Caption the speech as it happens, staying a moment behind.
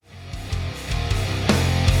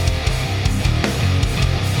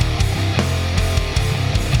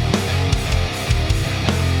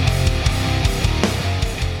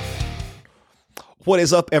What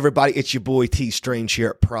is up, everybody? It's your boy T Strange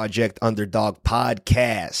here at Project Underdog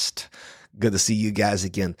Podcast. Good to see you guys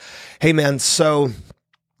again. Hey, man, so,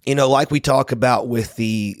 like we talk about with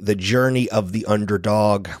the journey of the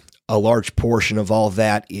underdog, a large portion of all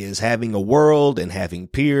that is having a world and having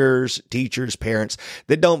peers, teachers, parents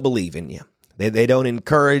that don't believe in you. They don't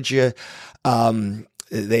encourage you.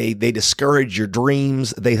 They discourage your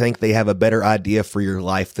dreams. They think they have a better idea for your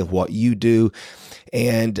life than what you do.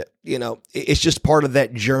 And, it's just part of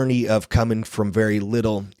that journey of coming from very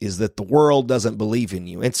little is that the world doesn't believe in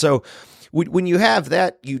you. And so when you have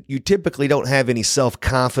that, you typically don't have any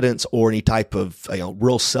self-confidence or any type of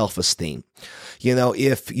real self-esteem.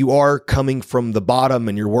 If you are coming from the bottom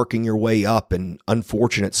and you're working your way up in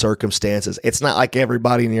unfortunate circumstances, it's not like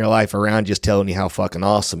everybody in your life around you is telling you how fucking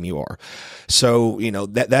awesome you are. So,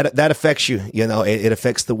 that affects you. It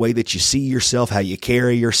affects the way that you see yourself, how you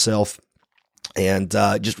carry yourself, and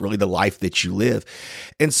just really the life that you live.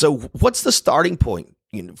 And so what's the starting point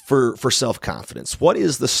for self-confidence? What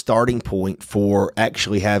is the starting point for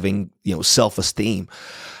actually having, self-esteem?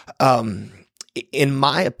 In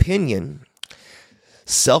my opinion,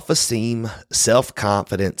 self-esteem,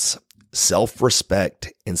 self-confidence,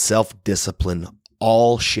 self-respect, and self-discipline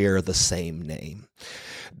all share the same name.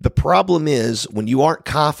 The problem is when you aren't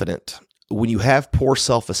confident, when you have poor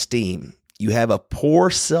self-esteem, you have a poor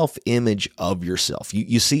self-image of yourself.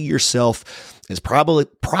 You see yourself as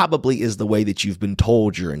probably is the way that you've been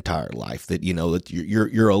told your entire life, that that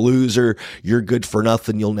you're a loser, you're good for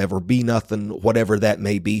nothing, you'll never be nothing, whatever that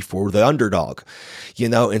may be for the underdog.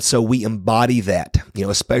 And so we embody that,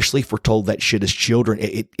 especially if we're told that shit as children.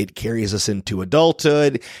 It carries us into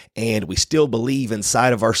adulthood, and we still believe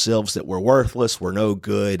inside of ourselves that we're worthless, we're no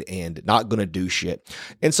good, and not going to do shit.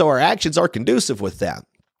 And so our actions are conducive with that.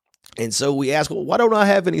 And so we ask, well, why don't I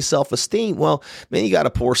have any self-esteem? Well, man, you got a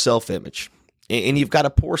poor self-image. And you've got a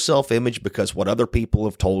poor self-image because what other people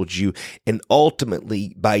have told you, and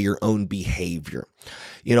ultimately by your own behavior.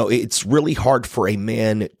 It's really hard for a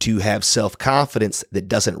man to have self-confidence that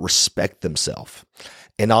doesn't respect themselves.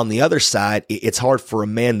 And on the other side, it's hard for a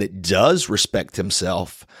man that does respect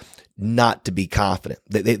himself not to be confident.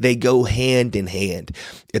 They go hand in hand.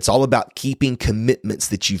 It's all about keeping commitments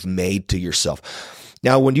that you've made to yourself.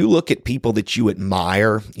 Now, when you look at people that you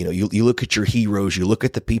admire, you look at your heroes, you look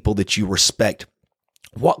at the people that you respect,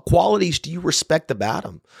 what qualities do you respect about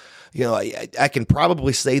them? I can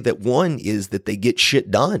probably say that one is that they get shit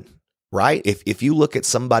done, right? If you look at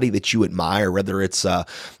somebody that you admire, whether it's a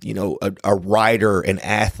writer, an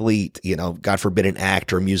athlete, God forbid, an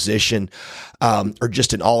actor, a musician, or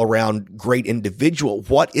just an all around great individual,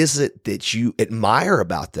 what is it that you admire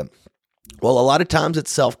about them? Well, a lot of times it's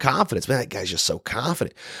self-confidence. Man, that guy's just so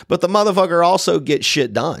confident. But the motherfucker also gets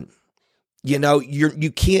shit done.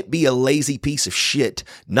 You can't be a lazy piece of shit,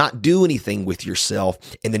 not do anything with yourself,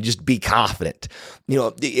 and then just be confident.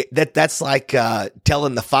 That's like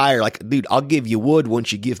telling the fire, like, dude, I'll give you wood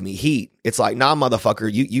once you give me heat. It's like, nah, motherfucker,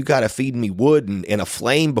 you got to feed me wood and a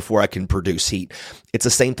flame before I can produce heat. It's the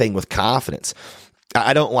same thing with confidence.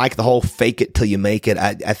 I don't like the whole fake it till you make it.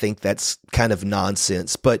 I think that's kind of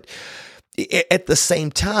nonsense. But at the same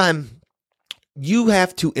time, you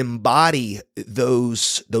have to embody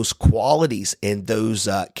those qualities and those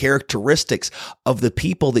characteristics of the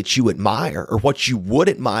people that you admire, or what you would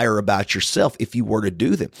admire about yourself if you were to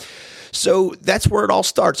do them. So that's where it all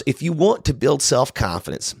starts. If you want to build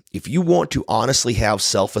self-confidence, if you want to honestly have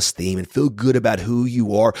self-esteem and feel good about who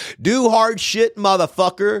you are, do hard shit,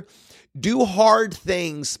 motherfucker. Do hard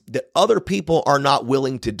things that other people are not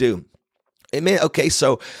willing to do. Amen. Okay,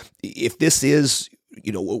 so if this is,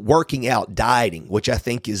 working out, dieting, which I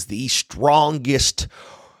think is the strongest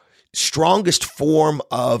form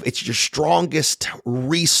of, it's your strongest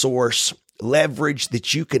resource, leverage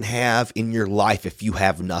that you can have in your life if you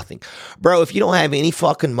have nothing. Bro, if you don't have any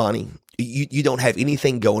fucking money, you don't have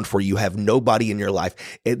anything going for you, you have nobody in your life,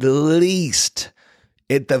 at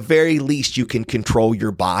the very least, you can control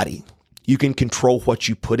your body. You can control what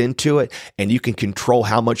you put into it, and you can control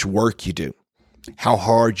how much work you do, how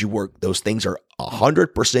hard you work. Those things are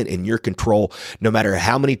 100% in your control, no matter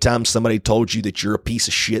how many times somebody told you that you're a piece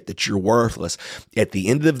of shit, that you're worthless. At the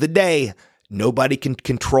end of the day, nobody can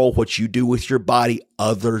control what you do with your body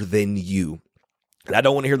other than you. And I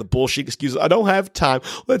don't want to hear the bullshit excuses. I don't have time.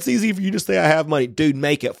 Well, it's easy for you to say I have money. Dude,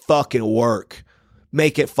 make it fucking work.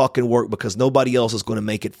 Make it fucking work, because nobody else is going to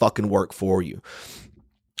make it fucking work for you.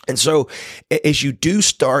 And so as you do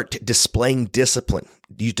start displaying discipline,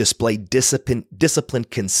 you display discipline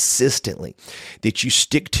consistently, that you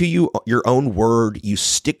stick to your own word, you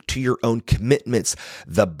stick to your own commitments.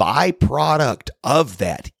 The byproduct of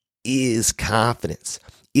that is confidence.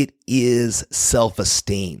 It is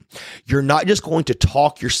self-esteem. You're not just going to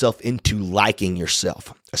talk yourself into liking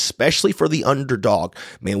yourself, especially for the underdog.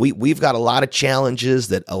 Man, we've got a lot of challenges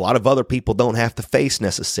that a lot of other people don't have to face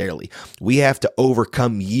necessarily. We have to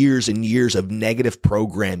overcome years and years of negative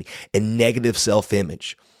programming and negative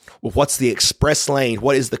self-image. Well, what's the express lane?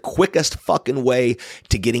 What is the quickest fucking way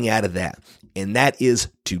to getting out of that? And that is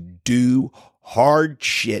to do hard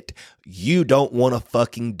shit you don't want to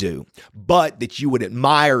fucking do, but that you would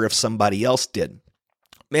admire if somebody else did.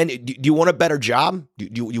 Man, do you want a better job?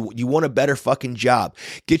 Do you want a better fucking job?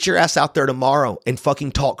 Get your ass out there tomorrow and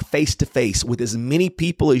fucking talk face to face with as many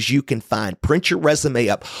people as you can find. Print your resume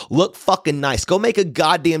up. Look fucking nice. Go make a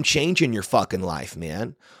goddamn change in your fucking life,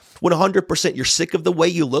 man. When 100% you're sick of the way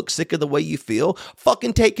you look, sick of the way you feel,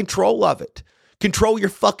 fucking take control of it. Control your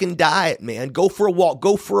fucking diet, man. Go for a walk.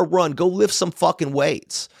 Go for a run. Go lift some fucking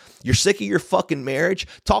weights. You're sick of your fucking marriage?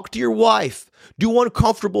 Talk to your wife. Do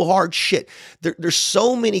uncomfortable, hard shit. There's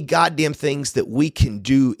so many goddamn things that we can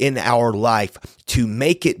do in our life to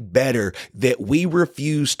make it better that we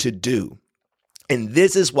refuse to do. And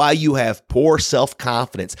this is why you have poor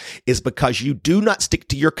self-confidence, is because you do not stick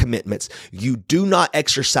to your commitments. You do not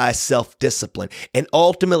exercise self-discipline. And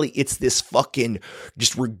ultimately, it's this fucking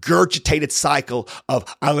just regurgitated cycle of,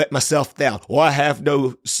 I let myself down. Well, I have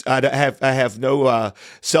no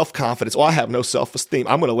self-confidence. Well, I have no self-esteem.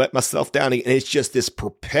 I'm going to let myself down. And it's just this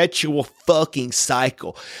perpetual fucking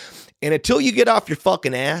cycle. And until you get off your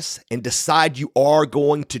fucking ass and decide you are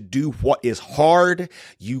going to do what is hard,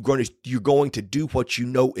 you're going to do what you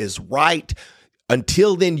know is right.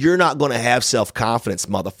 Until then, you're not going to have self-confidence,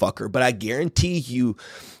 motherfucker. But I guarantee you,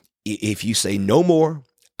 if you say no more,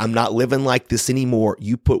 I'm not living like this anymore,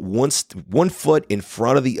 you put one foot in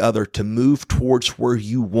front of the other to move towards where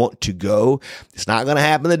you want to go. It's not going to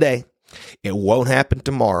happen today. It won't happen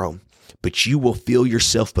tomorrow. But you will feel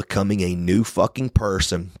yourself becoming a new fucking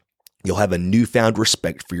person. You'll have a newfound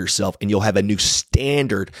respect for yourself, and you'll have a new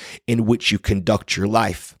standard in which you conduct your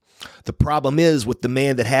life. The problem is with the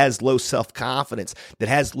man that has low self-confidence, that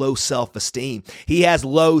has low self-esteem, he has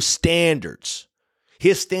low standards.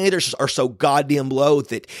 His standards are so goddamn low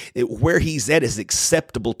that where he's at is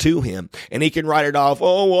acceptable to him. And he can write it off.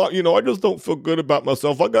 Oh, well, I just don't feel good about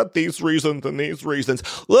myself. I got these reasons and these reasons.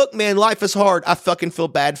 Look, man, life is hard. I fucking feel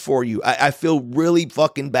bad for you. I feel really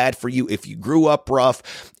fucking bad for you if you grew up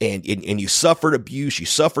rough and you suffered abuse. You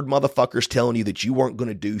suffered motherfuckers telling you that you weren't going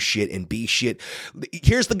to do shit and be shit.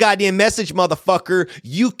 Here's the goddamn message, motherfucker.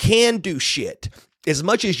 You can do shit. As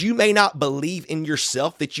much as you may not believe in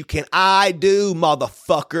yourself that you can, I do,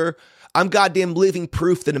 motherfucker. I'm goddamn living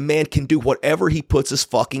proof that a man can do whatever he puts his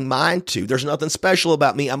fucking mind to. There's nothing special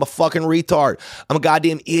about me. I'm a fucking retard. I'm a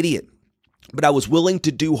goddamn idiot. But I was willing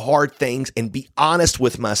to do hard things and be honest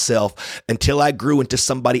with myself until I grew into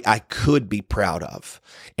somebody I could be proud of.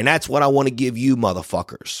 And that's what I want to give you,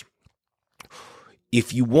 motherfuckers.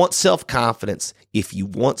 If you want self-confidence, if you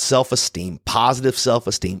want self-esteem,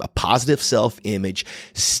 a positive self-image,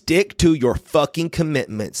 stick to your fucking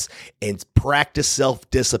commitments and practice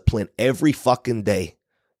self-discipline every fucking day.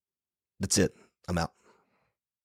 That's it. I'm out.